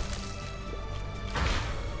least.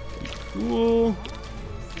 Cool.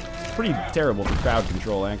 It's pretty terrible for crowd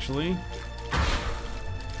control, actually.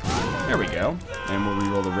 There we go. And we'll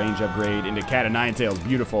reroll the range upgrade into Cat of Nine Tails.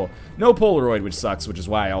 Beautiful. No Polaroid, which sucks, which is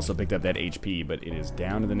why I also picked up that HP, but it is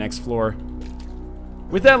down to the next floor.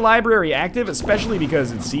 With that library active, especially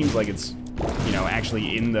because it seems like it's, you know,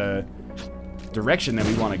 actually in the direction that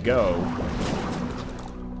we want to go,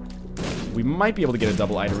 we might be able to get a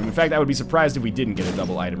double item room. In fact, I would be surprised if we didn't get a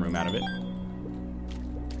double item room out of it.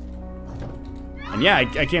 And yeah,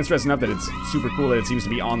 I can't stress enough that it's super cool that it seems to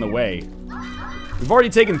be on the way. We've already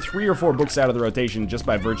taken 3 or 4 books out of the rotation just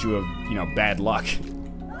by virtue of, you know, bad luck.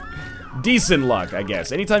 Decent luck, I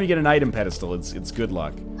guess. Anytime you get an item pedestal, it's good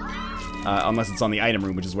luck. Unless it's on the item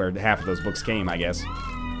room, which is where half of those books came, I guess.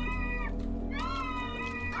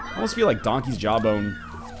 I almost feel like Donkey's Jawbone...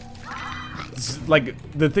 like,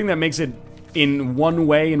 the thing that makes it in one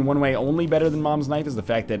way and one way only better than Mom's Knife is the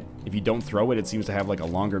fact that if you don't throw it, it seems to have, like, a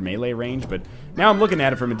longer melee range. But now I'm looking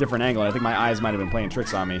at it from a different angle, and I think my eyes might have been playing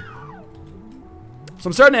tricks on me. So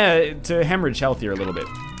I'm starting to hemorrhage health here a little bit.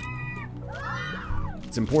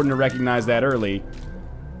 It's important to recognize that early,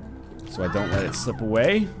 so I don't let it slip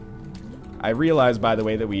away. I realize, by the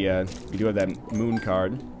way, that we do have that moon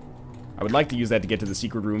card. I would like to use that to get to the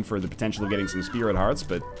secret room for the potential of getting some spirit hearts,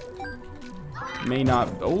 but may not...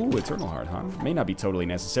 oh, eternal heart, huh? May not be totally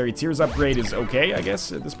necessary. Tears upgrade is okay, I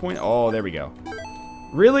guess, at this point. Oh, there we go.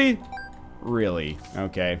 Really? Really?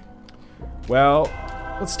 Okay. Well,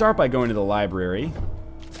 let's start by going to the library.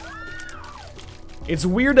 It's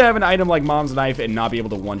weird to have an item like Mom's Knife and not be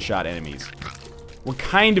able to one-shot enemies. We're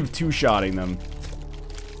kind of two-shotting them.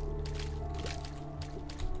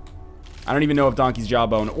 I don't even know if Donkey's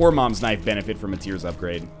Jawbone or Mom's Knife benefit from a Tears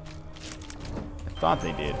upgrade. I thought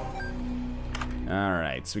they did.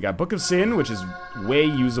 Alright, so we got Book of Sin, which is way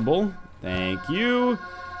usable. Thank you.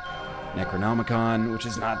 Necronomicon, which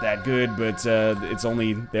is not that good, but it's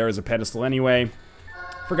only there as a pedestal anyway.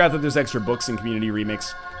 Forgot that there's extra books in Community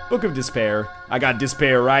Remix. Book of Despair. I got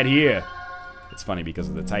Despair right here. It's funny because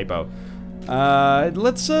of the typo.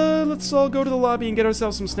 Let's all go to the lobby and get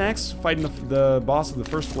ourselves some snacks. Fighting the boss of the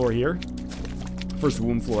first floor here. First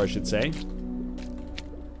womb floor, I should say.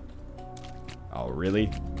 Oh,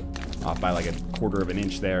 really? Off by like a quarter of an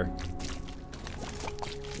inch there.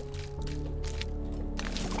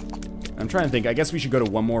 I'm trying to think. I guess we should go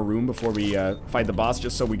to one more room before we fight the boss,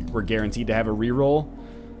 just so we're guaranteed to have a reroll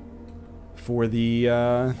for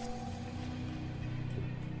the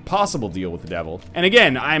possible deal with the devil. And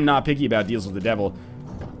again, I'm not picky about deals with the devil.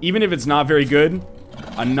 Even if it's not very good,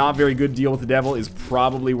 a not very good deal with the devil is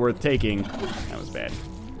probably worth taking. That was bad.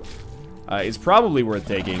 It's probably worth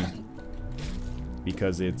taking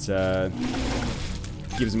because it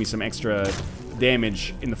gives me some extra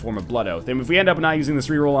damage in the form of Blood Oath. And if we end up not using this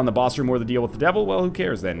reroll on the boss room or the deal with the devil, well, who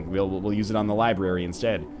cares then? We'll use it on the library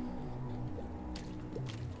instead.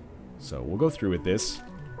 So we'll go through with this.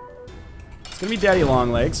 It's gonna be Daddy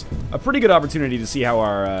Longlegs. A pretty good opportunity to see how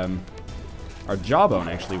our jawbone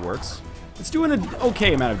actually works. It's doing an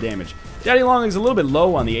okay amount of damage. Daddy Longlegs is a little bit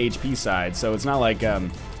low on the HP side, so it's not like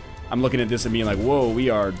I'm looking at this and being like, whoa, we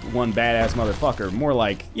are one badass motherfucker. More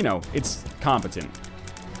like, you know, it's competent.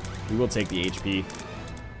 We will take the HP.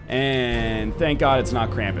 And thank God it's not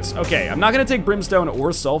Krampus. Okay, I'm not gonna take Brimstone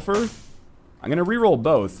or Sulfur. I'm gonna reroll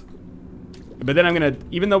both. But then I'm gonna,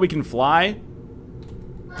 even though we can fly,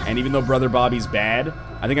 and even though Brother Bobby's bad,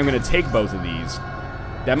 I think I'm gonna take both of these.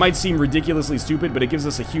 That might seem ridiculously stupid, but it gives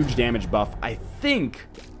us a huge damage buff, I think,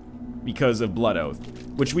 because of Blood Oath,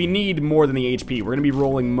 which we need more than the HP. We're gonna be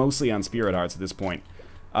rolling mostly on Spirit Hearts at this point.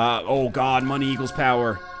 Oh God, money equals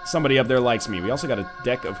power. Somebody up there likes me. We also got a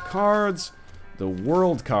deck of cards. The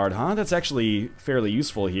World card, huh? That's actually fairly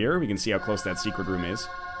useful here. We can see how close that secret room is.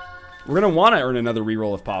 We're gonna want to earn another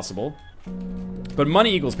reroll if possible. But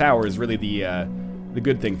money equals power is really the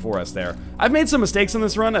good thing for us there. I've made some mistakes on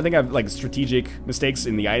this run. I think I've, like, strategic mistakes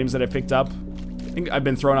in the items that I've picked up. I think I've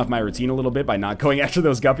been thrown off my routine a little bit by not going after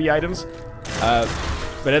those guppy items.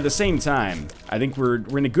 But at the same time, I think we're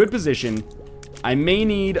in a good position. I may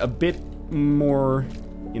need a bit more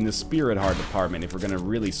in the Spirit Heart department if we're gonna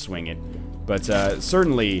really swing it. But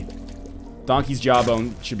certainly, Donkey's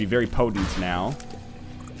Jawbone should be very potent now.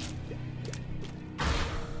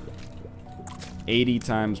 80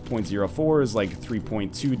 times 0.04 is like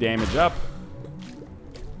 3.2 damage up.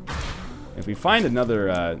 If we find another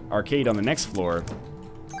arcade on the next floor,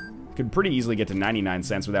 could pretty easily get to 99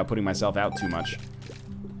 cents without putting myself out too much.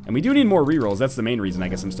 And we do need more rerolls. That's the main reason I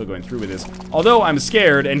guess I'm still going through with this. Although I'm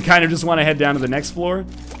scared and kind of just want to head down to the next floor.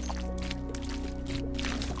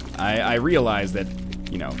 I realize that,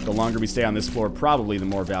 you know, the longer we stay on this floor, probably the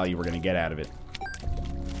more value we're going to get out of it.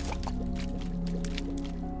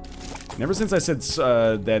 And ever since I said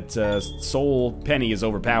that Soul Penny is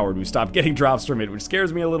overpowered, we stopped getting drops from it, which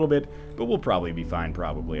scares me a little bit, but we'll probably be fine,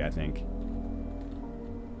 probably, I think.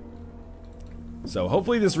 So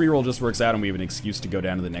hopefully this reroll just works out and we have an excuse to go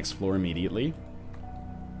down to the next floor immediately.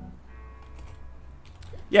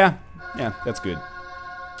 Yeah, that's good.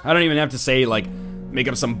 I don't even have to say, like, make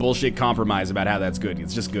up some bullshit compromise about how that's good.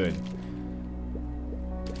 It's just good.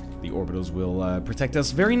 The orbitals will protect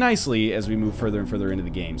us very nicely as we move further and further into the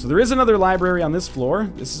game. So there is another library on this floor.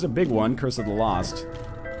 This is a big one, Curse of the Lost.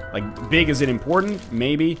 Like, big as in important?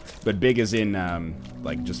 Maybe. But big as in,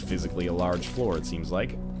 like, just physically a large floor, it seems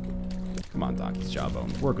like. Come on, Donkey's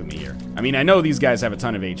Jawbone. Work with me here. I mean, I know these guys have a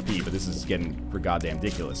ton of HP, but this is getting for goddamn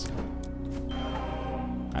ridiculous.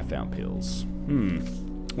 I found pills.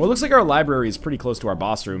 Well, it looks like our library is pretty close to our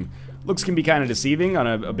boss room. Looks can be kind of deceiving on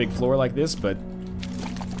a big floor like this, but,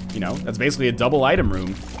 you know, that's basically a double item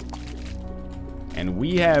room. And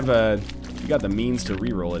we have, we got the means to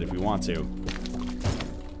reroll it if we want to.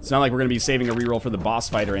 It's not like we're going to be saving a reroll for the boss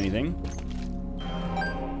fight or anything.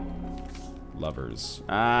 Lovers.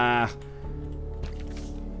 Might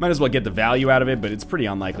as well get the value out of it, but it's pretty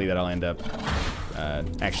unlikely that I'll end up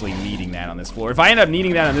actually needing that on this floor. If I end up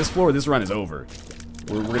needing that on this floor, this run is over.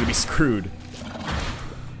 We're going to be screwed.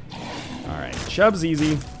 Alright, Chubb's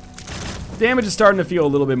easy. Damage is starting to feel a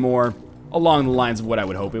little bit more along the lines of what I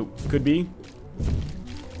would hope it could be.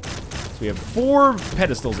 So we have 4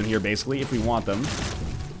 pedestals in here, basically, if we want them.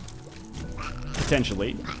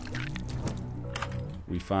 Potentially.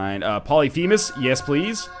 We find Polyphemus, yes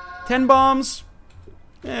please. 10 bombs.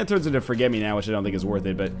 It turns into Forget-Me-Now, which I don't think is worth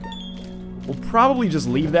it, but we'll probably just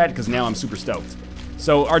leave that because now I'm super stoked.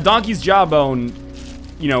 So our Donkey's Jawbone,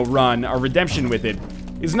 you know, run, our redemption with it,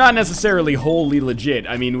 is not necessarily wholly legit.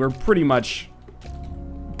 I mean, we're pretty much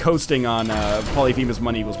coasting on Polyphemus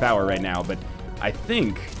Money Equals Power right now, but I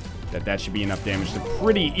think that that should be enough damage to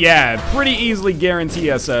pretty easily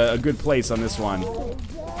guarantee us a good place on this one.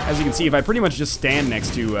 As you can see, if I pretty much just stand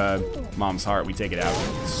next to Mom's Heart, we take it out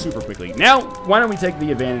super quickly. Now, why don't we take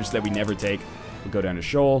the advantage that we never take? We'll go down to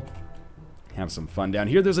Shoal, have some fun down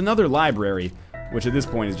here. There's another library, which at this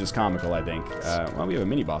point is just comical, I think. Well, we have a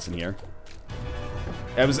mini-boss in here.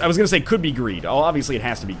 I was going to say could be Greed. Oh, obviously it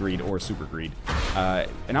has to be Greed or Super Greed.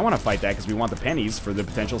 And I want to fight that because we want the pennies for the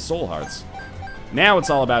potential Soul Hearts. Now it's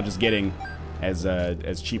all about just getting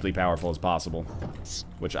as cheaply powerful as possible,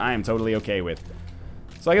 which I am totally okay with.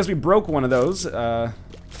 So I guess we broke one of those.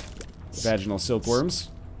 Vaginal Silkworms.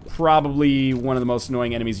 Probably one of the most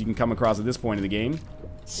annoying enemies you can come across at this point in the game.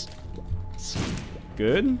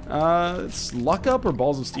 Good. It's Luck Up or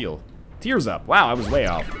Balls of Steel? Tears Up. Wow, I was way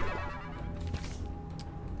off.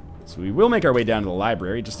 So we will make our way down to the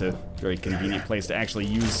library, just a very convenient place to actually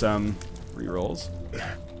use some rerolls.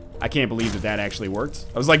 I can't believe that that actually worked.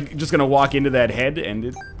 I was like just gonna walk into that head and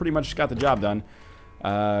it pretty much got the job done.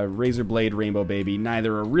 Razor Blade, Rainbow Baby,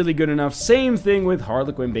 neither are really good enough. Same thing with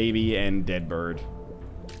Harlequin Baby and Dead Bird.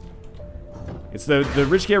 It's the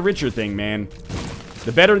rich get richer thing, man.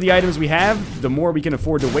 The better the items we have, the more we can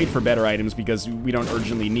afford to wait for better items because we don't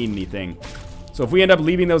urgently need anything. So if we end up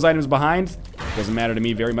leaving those items behind, doesn't matter to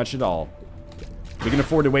me very much at all. We can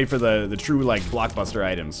afford to wait for the true, like, blockbuster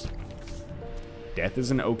items. Death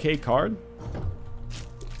is an okay card.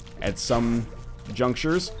 At some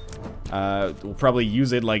junctures. We'll probably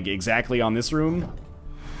use it, like, exactly on this room,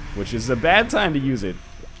 which is a bad time to use it.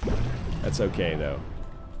 That's okay, though.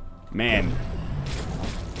 Man.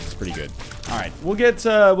 It's pretty good. Alright, we'll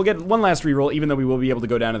get one last reroll, even though we will be able to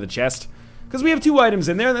go down to the chest. Because we have 2 items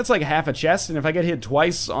in there, that's like half a chest, and if I get hit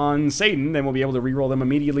twice on Satan, then we'll be able to reroll them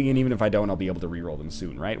immediately, and even if I don't, I'll be able to reroll them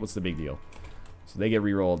soon, right? What's the big deal? So they get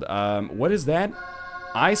rerolled. What is that?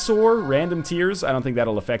 Eyesore, Random Tears. I don't think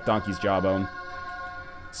that'll affect Donkey's Jawbone.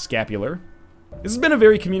 Scapular. This has been a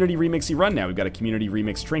very community remixy run now. We've got a community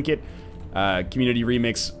remix trinket, community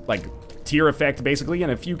remix, like, tier effect, basically,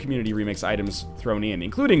 and a few community remix items thrown in,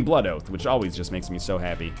 including Blood Oath, which always just makes me so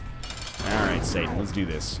happy. Alright, Satan, let's do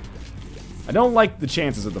this. I don't like the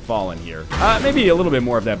chances of the fall in here. Maybe a little bit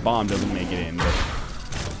more if that bomb doesn't make it in, but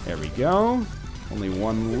there we go. Only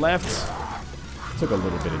one left. Took a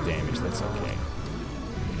little bit of damage, that's okay.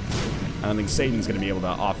 I don't think Satan's going to be able to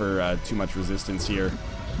offer too much resistance here.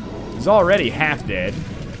 He's already half dead.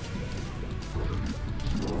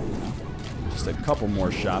 Just a couple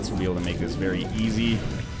more shots will be able to make this very easy.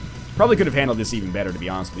 Probably could have handled this even better, to be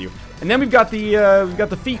honest with you. And then we've got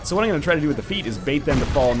the feet. So what I'm going to try to do with the feet is bait them to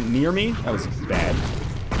fall near me. That was bad.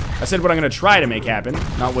 I said what I'm going to try to make happen,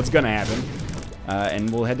 not what's going to happen.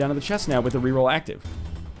 And we'll head down to the chest now with the reroll active.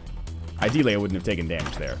 Ideally, I wouldn't have taken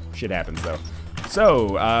damage there. Shit happens, though.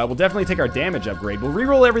 So, we'll definitely take our damage upgrade. We'll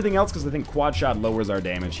reroll everything else because I think quad shot lowers our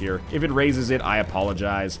damage here. If it raises it, I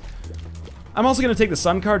apologize. I'm also going to take the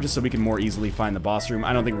sun card just so we can more easily find the boss room.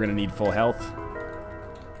 I don't think we're going to need full health.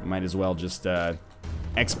 We might as well just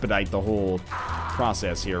expedite the whole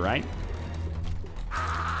process here, right?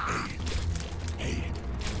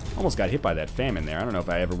 Almost got hit by that famine there. I don't know if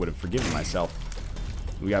I ever would have forgiven myself.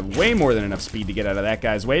 We got way more than enough speed to get out of that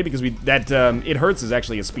guy's way because it hurts is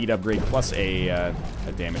actually a speed upgrade plus a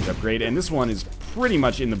damage upgrade, and this one is pretty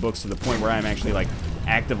much in the books to the point where I'm actually like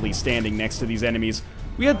actively standing next to these enemies.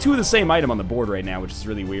 We have two of the same item on the board right now, which is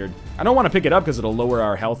really weird. I don't want to pick it up because it'll lower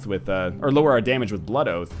our health with or lower our damage with Blood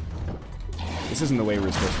Oath. This isn't the way we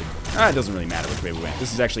were supposed to. It doesn't really matter which way we went.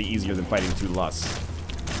 This is actually easier than fighting two lusts.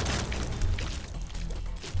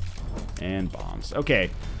 And bombs.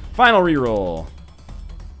 Okay, final reroll.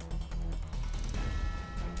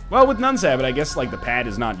 Well, with Nunsabit, I guess, like, the pad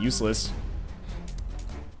is not useless.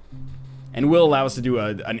 And will allow us to do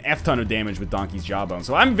an F-ton of damage with Donkey's Jawbone.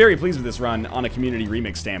 So I'm very pleased with this run on a community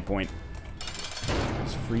remix standpoint.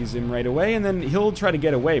 Just freeze him right away, and then he'll try to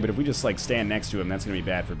get away, but if we just, like, stand next to him, that's gonna be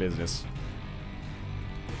bad for business.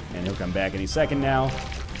 And he'll come back any second now.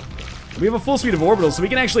 We have a full suite of orbitals, so we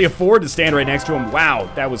can actually afford to stand right next to him.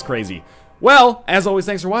 Wow, that was crazy. Well, as always,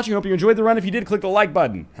 thanks for watching. Hope you enjoyed the run. If you did, click the like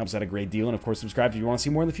button. Helps out a great deal. And, of course, subscribe if you want to see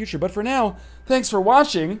more in the future. But for now, thanks for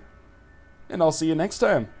watching, and I'll see you next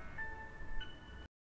time.